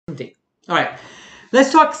All right,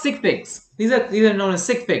 let's talk sig figs. These are known as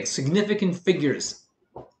sig figs, significant figures.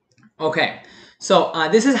 Okay, so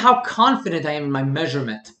this is how confident I am in my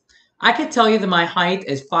measurement. I could tell you that my height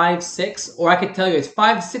is 5'6", or I could tell you it's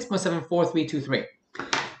 5'6.74,323.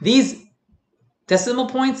 These decimal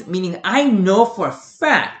points, meaning I know for a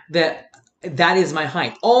fact that that is my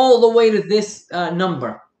height, all the way to this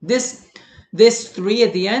number. This 3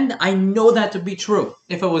 at the end, I know that to be true.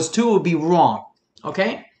 If it was 2, it would be wrong.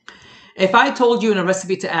 Okay? If I told you in a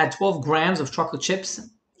recipe to add 12 grams of chocolate chips,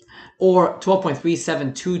 or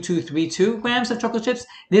 12.372232 grams of chocolate chips,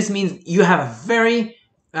 this means you have a very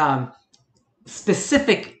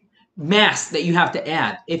specific mass that you have to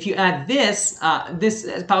add. If you add this, this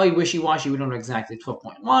is probably wishy-washy. We don't know exactly.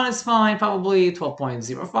 12.1 is fine, probably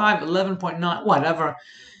 12.05, 11.9, whatever.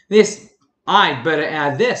 This, I better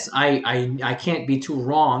add this. I can't be too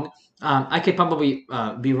wrong. I could probably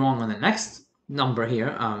be wrong on the next number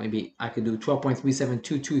here. Maybe I could do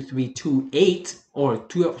 12.37222328 or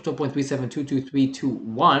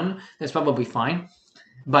 12.37222321. That's probably fine.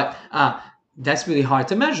 But that's really hard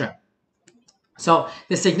to measure. So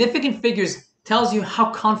the significant figures tells you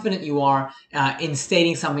how confident you are in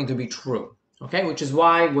stating something to be true. Okay, which is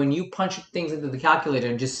why when you punch things into the calculator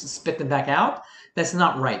and just spit them back out, that's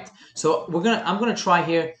not right. So I'm gonna try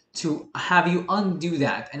here to have you undo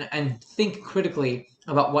that and think critically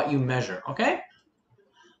about what you measure. Okay,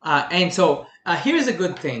 and so here's a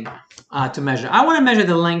good thing to measure. I want to measure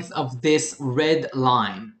the length of this red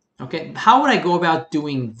line. Okay, how would I go about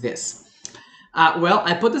doing this? Well,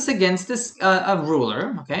 I put this against this a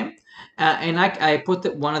ruler, okay? And I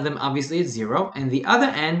put one of them obviously at 0, and the other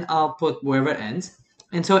end I'll put wherever it ends.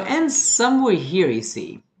 And so it ends somewhere here, you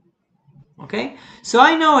see. Okay? So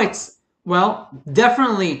I know it's, well,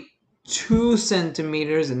 definitely 2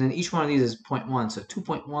 centimeters, and then each one of these is 0.1. So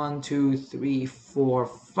 2.1, 2, 3, 4,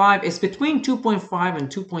 5. It's between 2.5 and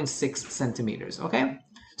 2.6 centimeters, okay?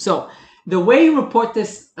 So the way you report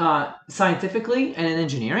this scientifically and in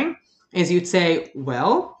engineering is you'd say,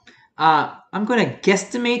 well, I'm going to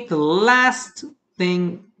guesstimate the last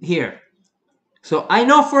thing here. So I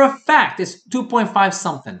know for a fact it's 2.5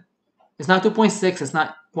 something. It's not 2.6. It's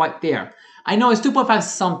not quite there. I know it's 2.5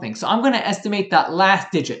 something. So I'm going to estimate that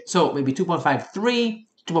last digit. So maybe 2.53,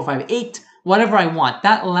 2.58, whatever I want.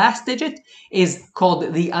 That last digit is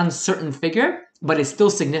called the uncertain figure, but it's still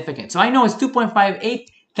significant. So I know it's 2.58.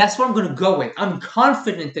 That's what I'm going to go with. I'm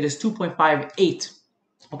confident that it's 2.58.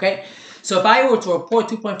 Okay, so if I were to report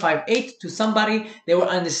 2.58 to somebody, they would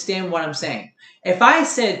understand what I'm saying. If I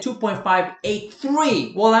said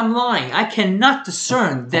 2.583, well, I'm lying. I cannot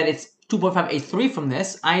discern that it's 2.583 from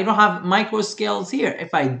this. I don't have micro scales here.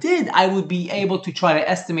 If I did, I would be able to try to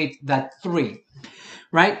estimate that 3,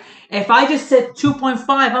 right? If I just said 2.5,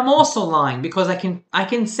 I'm also lying because I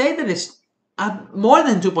can say that it's more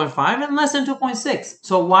than 2.5 and less than 2.6.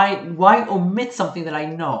 So why omit something that I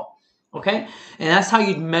know? Okay, and that's how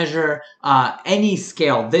you'd measure any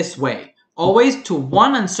scale this way. Always to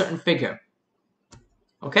one uncertain figure.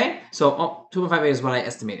 Okay, so 2.58 is what I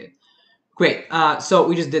estimated. Great, so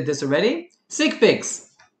we just did this already. Sig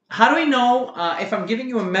figs. How do we know if I'm giving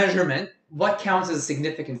you a measurement, what counts as a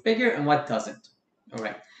significant figure and what doesn't? All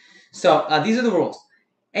right, so these are the rules.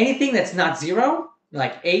 Anything that's not 0,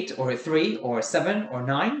 like 8 or 3 or 7 or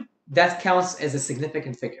 9, that counts as a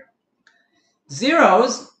significant figure.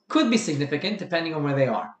 Zeros could be significant depending on where they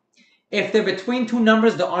are. If they're between two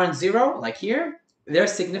numbers that aren't 0, like here, they're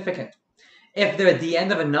significant. If they're at the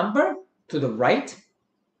end of a number, to the right,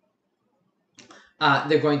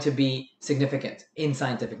 they're going to be significant in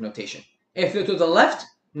scientific notation. If they're to the left,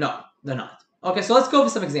 no, they're not. Okay, so let's go over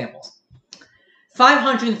some examples.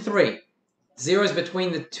 503. 0 is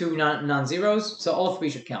between the two non-zeros, so all 3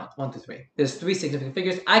 should count. 1, 2, 3. There's 3 significant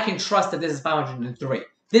figures. I can trust that this is 503.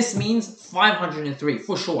 This means 503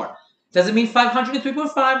 for sure. Does it mean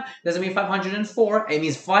 503.5? Does it mean 504? It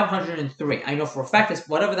means 503. I know for a fact it's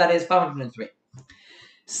whatever that is, 503.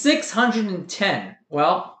 610.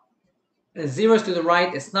 Well, zeros to the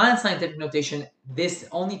right. It's not in scientific notation. This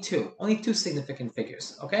only two significant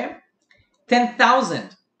figures. Okay.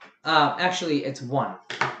 10,000. Actually, it's 1.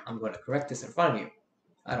 I'm going to correct this in front of you.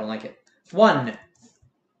 I don't like it. 1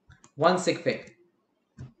 sig fig.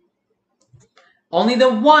 Only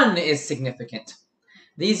the 1 is significant.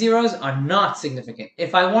 These zeros are not significant.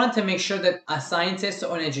 If I wanted to make sure that a scientist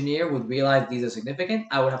or an engineer would realize these are significant,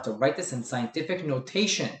 I would have to write this in scientific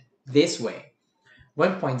notation this way.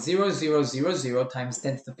 1.0000 times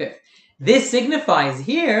 10 to the 5th. This signifies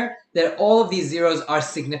here that all of these zeros are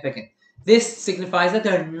significant. This signifies that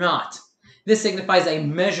they're not. This signifies I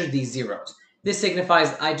measured these zeros. This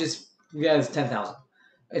signifies I just, yeah, it's 10,000.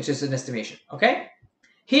 It's just an estimation, okay?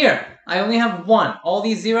 Here, I only have 1. All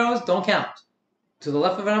these zeros don't count. To the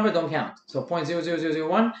left of a number don't count. So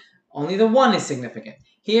 0.00001, only the 1 is significant.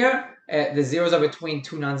 Here, the zeros are between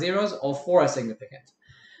 2 non-zeros. All 4 are significant.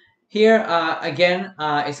 Here, again,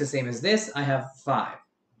 it's the same as this. I have 5.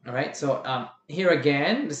 All right, so here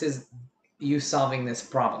again, this is you solving this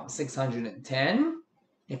problem. 610.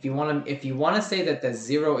 If you want to say that the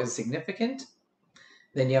 0 is significant,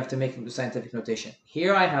 then you have to make the scientific notation.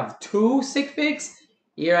 Here I have 2 sig figs.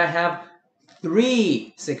 Here I have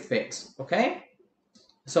 3 sig figs. Okay.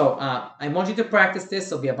 So I want you to practice this.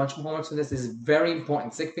 There'll be a bunch of homework for this. This is very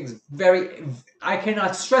important. Sig figs, I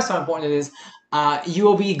cannot stress how important it is. You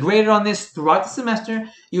will be graded on this throughout the semester.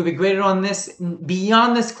 You'll be graded on this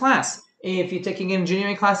beyond this class. If you're taking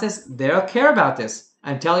engineering classes, they'll care about this.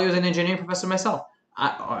 I'm telling you as an engineering professor myself.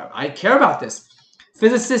 I care about this.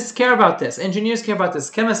 Physicists care about this. Engineers care about this.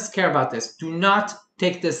 Chemists care about this. Do not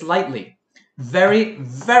take this lightly. Very,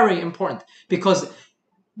 very important. Because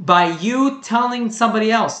by you telling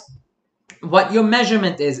somebody else what your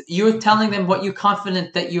measurement is, you're telling them what you're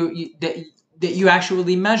confident that you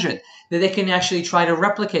actually measured, that they can actually try to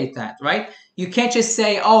replicate that, right? You can't just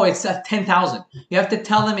say, oh, it's 10,000. You have to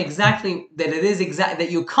tell them exactly that it is that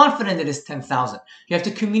you're confident it is 10,000. You have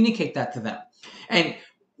to communicate that to them. And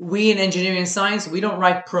we in engineering and science, we don't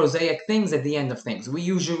write prosaic things at the end of things. We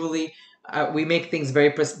usually we make things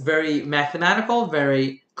very mathematical,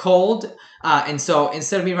 very cold. And so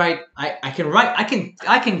instead of me I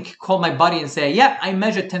can call my buddy and say, yeah, I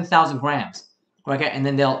measured 10,000 grams. Okay, and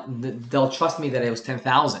then they'll trust me that it was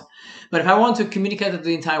 10,000. But if I want to communicate to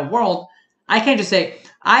the entire world, I can't just say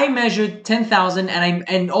I measured 10,000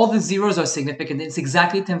 and all the zeros are significant. It's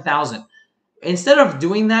exactly 10,000. Instead of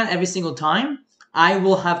doing that every single time, I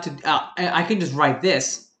will have to. I can just write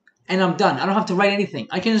this, and I'm done. I don't have to write anything.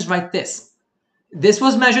 I can just write this. This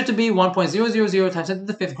was measured to be 1.000 times 10 to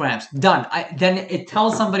the 5th grams. Done. Then it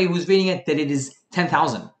tells somebody who's reading it that it is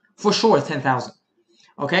 10,000 for sure. 10,000.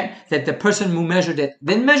 Okay, that the person who measured it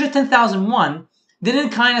didn't measure 10,001, didn't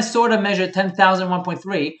kind of sort of measure 10,000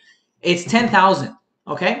 1.3. It's 10,000.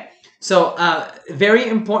 Okay, so very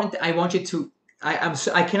important. I want you to.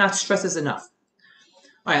 I cannot stress this enough.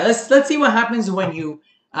 All right, let's see what happens when you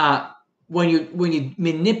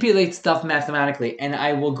manipulate stuff mathematically, and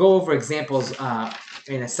I will go over examples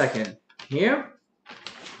in a second here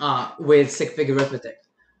with sig fig arithmetic.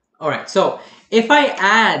 All right, so if I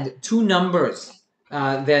add two numbers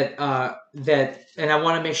and I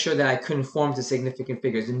want to make sure that I conform to significant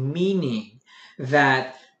figures, meaning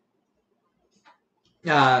that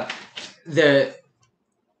the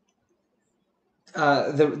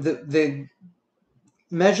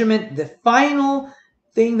measurement, the final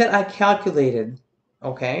thing that I calculated,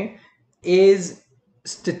 okay, is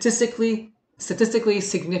statistically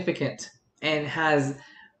significant and has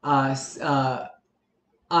a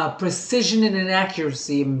precision and an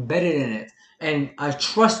accuracy embedded in it and a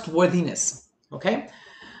trustworthiness, okay?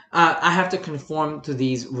 I have to conform to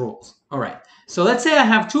these rules. All right, so let's say I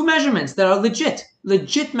have two measurements that are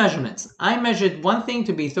legit measurements. I measured one thing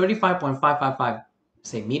to be 35.555,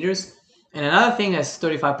 say, meters, and another thing is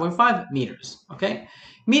 35.5 meters, okay?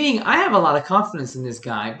 Meaning I have a lot of confidence in this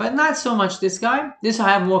guy, but not so much this guy. This I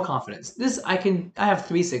have more confidence. This I have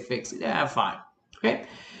 3 sig figs. I have 5, okay?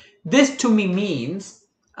 This to me means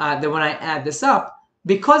that when I add this up,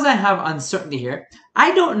 because I have uncertainty here,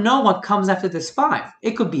 I don't know what comes after this 5.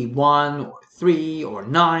 It could be 1 or 3 or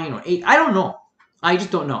 9 or 8. I don't know. I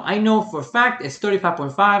just don't know. I know for a fact it's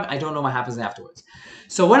 35.5. I don't know what happens afterwards.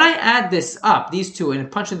 So when I add this up, these two,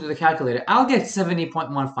 and punch into the calculator, I'll get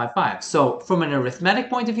 70.155. So from an arithmetic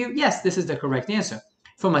point of view, yes, this is the correct answer.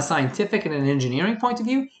 From a scientific and an engineering point of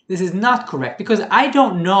view, this is not correct because I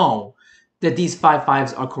don't know that these 5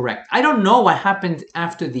 5s are correct. I don't know what happened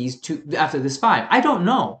after these two, after this 5. I don't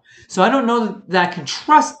know. So I don't know that I can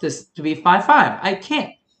trust this to be 5 5. I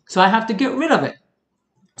can't. So I have to get rid of it.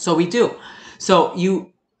 So we do. So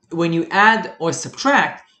when you add or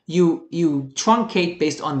subtract, you truncate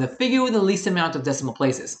based on the figure with the least amount of decimal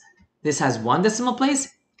places. This has 1 decimal place.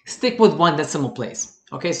 Stick with 1 decimal place.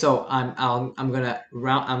 Okay, so I'm gonna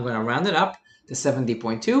round it up to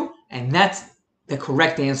 70.2, and that's the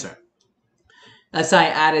correct answer. Let's say I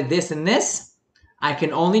added this and this. I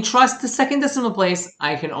can only trust the second decimal place.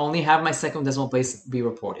 I can only have my second decimal place be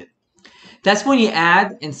reported. That's when you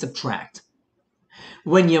add and subtract.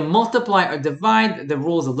 When you multiply or divide, the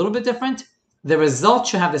rule is a little bit different. The result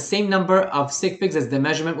should have the same number of sig figs as the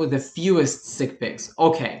measurement with the fewest sig figs.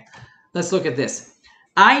 Okay, let's look at this.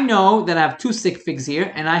 I know that I have 2 sig figs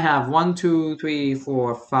here, and I have 1, 2, 3,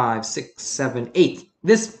 4, 5, 6, 7, 8.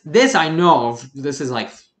 This I know of. This is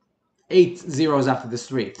like 8 zeros after this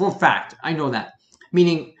 3. For a fact, I know that.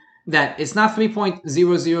 Meaning that it's not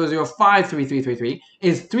 3.00053333.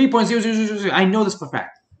 It's 3.0000. I know this for a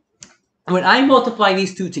fact. When I multiply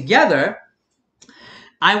these two together,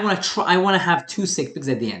 I want to have two sig figs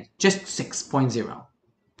at the end. Just 6.0.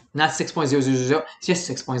 Not 6.000, just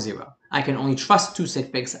 6.0. I can only trust two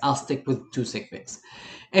sig figs. I'll stick with two sig figs.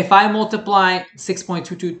 If I multiply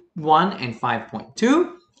 6.221 and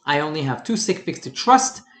 5.2, I only have two sig figs to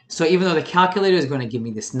trust. So even though the calculator is going to give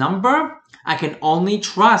me this number, I can only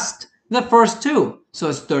trust the first two. So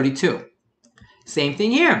it's 32. Same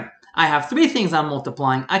thing here. I have three things I'm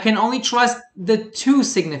multiplying. I can only trust the two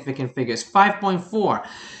significant figures, 5.4.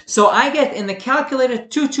 So I get in the calculator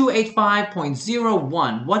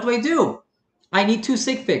 2285.01. What do? I need two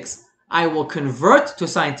sig figs. I will convert to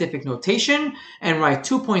scientific notation and write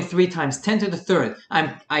 2.3 times 10 to the third.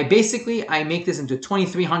 I make this into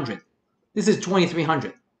 2300. This is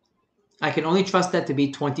 2300. I can only trust that to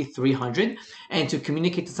be 2300. And to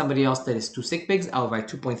communicate to somebody else that is two sig figs, I'll write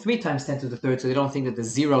 2.3 times 10 to the third so they don't think that the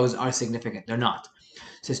zeros are significant. They're not.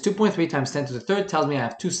 So it's 2.3 times 10 to the third tells me I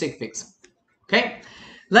have two sig figs. Okay?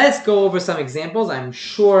 Let's go over some examples. I'm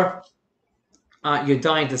sure you're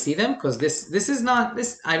dying to see them because this is not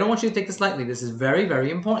this. I don't want you to take this lightly. This is very,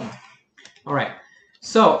 very important. All right.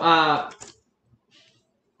 So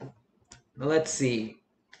let's see.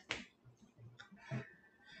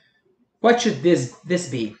 What should this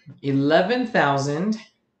be?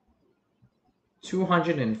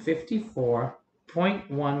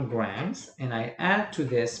 11,254.1 grams, and I add to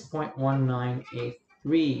this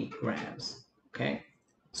 0.1983 grams. Okay.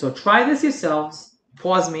 So try this yourselves.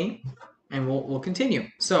 Pause me. And we'll continue.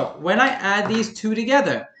 So when I add these two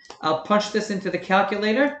together, I'll punch this into the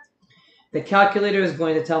calculator. The calculator is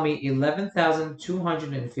going to tell me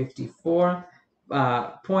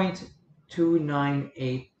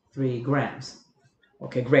 11,254.293 grams.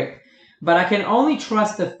 Okay, great. But I can only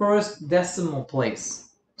trust the first decimal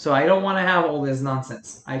place. So I don't want to have all this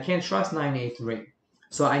nonsense. I can't trust 983.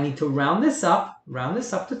 So I need to round this up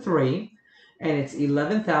to 3, and it's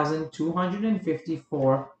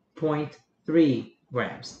 11,254.3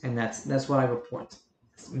 grams, and that's what I report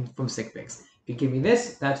from sig figs. If you give me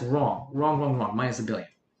this, that's wrong, minus a billion.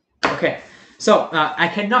 Okay, so I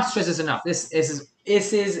cannot stress this enough. This is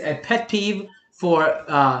a pet peeve for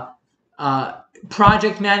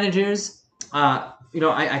project managers. I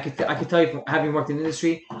could tell you from having worked in the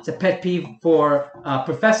industry, it's a pet peeve for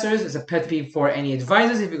professors. It's a pet peeve for any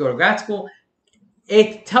advisors if you go to grad school.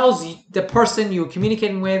 It tells you, the person you're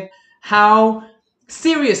communicating with, how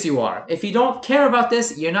serious you are. If you don't care about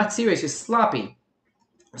this, you're not serious. You're sloppy.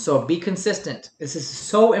 So be consistent. This is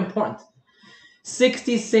so important.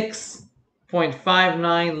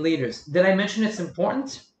 66.59 liters. Did I mention it's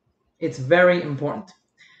important? It's very important.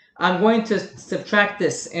 I'm going to subtract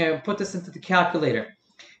this and put this into the calculator.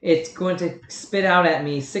 It's going to spit out at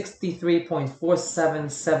me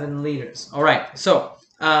 63.477 liters. All right. So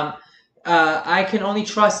I can only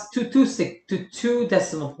trust two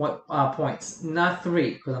decimal points, not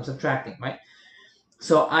 3, because I'm subtracting, right?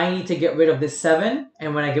 So I need to get rid of this 7,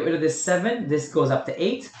 and when I get rid of this 7, this goes up to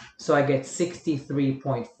 8, so I get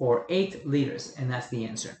 63.48 liters, and that's the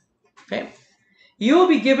answer. Okay? You will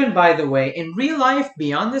be given, by the way, in real life,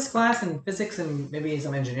 beyond this class, in physics and maybe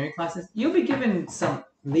some engineering classes, you'll be given some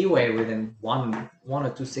leeway within one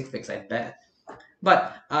or two sig figs, I bet.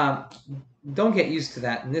 But don't get used to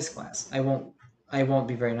that in this class. I won't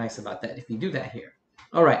be very nice about that if you do that here.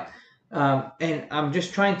 All right, and I'm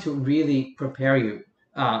just trying to really prepare you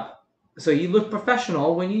so you look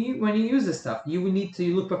professional when you use this stuff. You need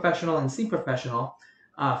to look professional and seem professional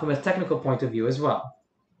from a technical point of view as well.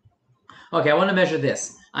 Okay, I want to measure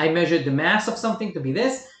this. I measured the mass of something to be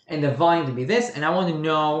this and the volume to be this, and I want to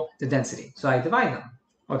know the density. So I divide them.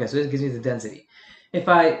 Okay, so this gives me the density. If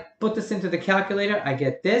I put this into the calculator, I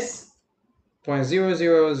get this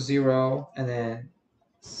 0.000 and then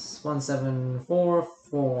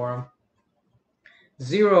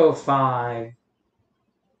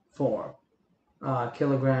 1744054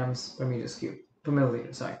 kilograms per meters cubed, per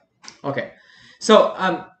milliliter, sorry. Okay, so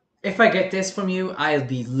if I get this from you, I'll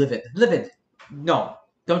be livid. Livid. No,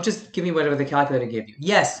 don't just give me whatever the calculator gave you.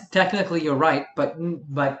 Yes, technically you're right, but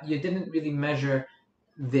you didn't really measure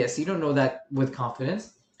this. You don't know that with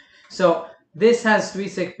confidence. So this has 3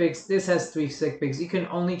 sig figs. This has 3 sig figs. You can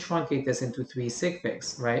only truncate this into 3 sig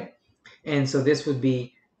figs, right? And so this would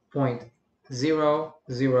be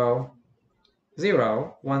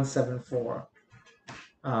 0.000174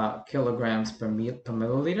 kilograms per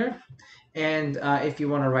milliliter. And if you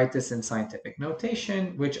want to write this in scientific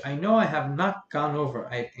notation, which I know I have not gone over.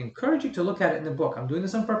 I encourage you to look at it in the book. I'm doing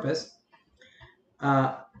this on purpose.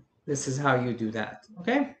 This is how you do that.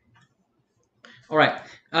 Okay. All right.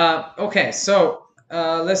 Okay. So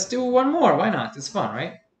let's do one more. Why not? It's fun,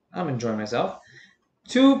 right? I'm enjoying myself.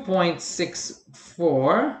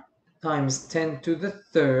 2.64 times 10 to the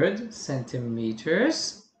third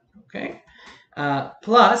centimeters. Okay.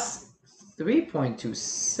 Plus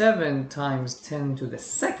 3.27 times 10 to the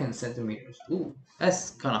second centimeters. Ooh,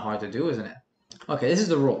 that's kind of hard to do, isn't it? Okay, this is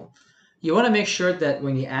the rule. You want to make sure that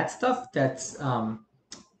when you add stuff that's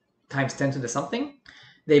times 10 to the something,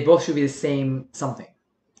 they both should be the same something.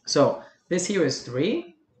 So this here is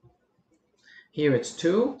 3. Here it's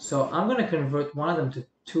 2. So I'm going to convert one of them to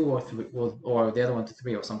 2 or 3, or the other one to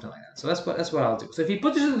 3 or something like that. So that's what I'll do. So if you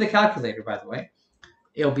put this into the calculator, by the way,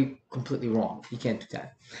 it'll be completely wrong. You can't do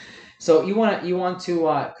that. So you want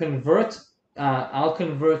to convert. I'll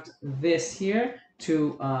convert this here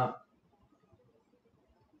to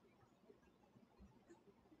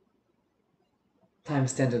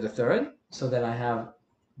times 10 to the third, so that I have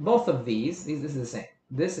both of these. This is the same.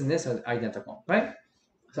 This and this are identical, right?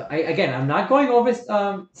 So I'm not going over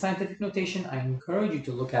scientific notation. I encourage you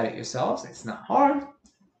to look at it yourselves. It's not hard.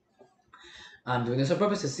 I'm doing this on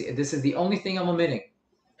purpose to see. This is the only thing I'm omitting.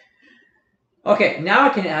 Okay, now I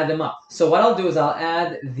can add them up. So what I'll do is I'll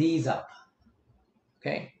add these up.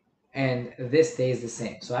 Okay, and this stays the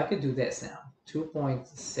same. So I could do this now.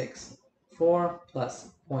 2.64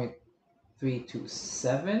 plus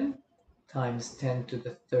 0.327 times 10 to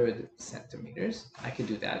the third centimeters. I could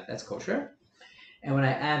do that. That's kosher. And when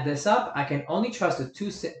I add this up, I can only trust the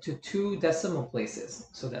two decimal places.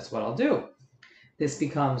 So that's what I'll do. This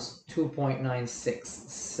becomes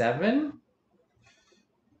 2.967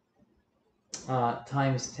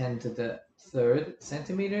 times 10 to the third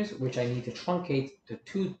centimeters, which I need to truncate to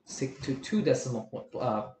two decimal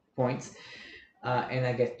points. And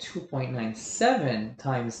I get 2.97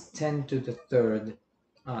 times 10 to the third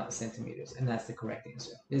centimeters. And that's the correct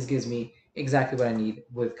answer. This gives me exactly what I need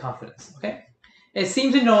with confidence. Okay. It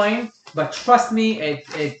seems annoying, but trust me,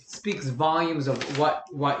 it speaks volumes of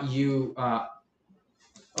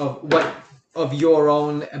of your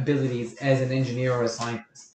own abilities as an engineer or a scientist.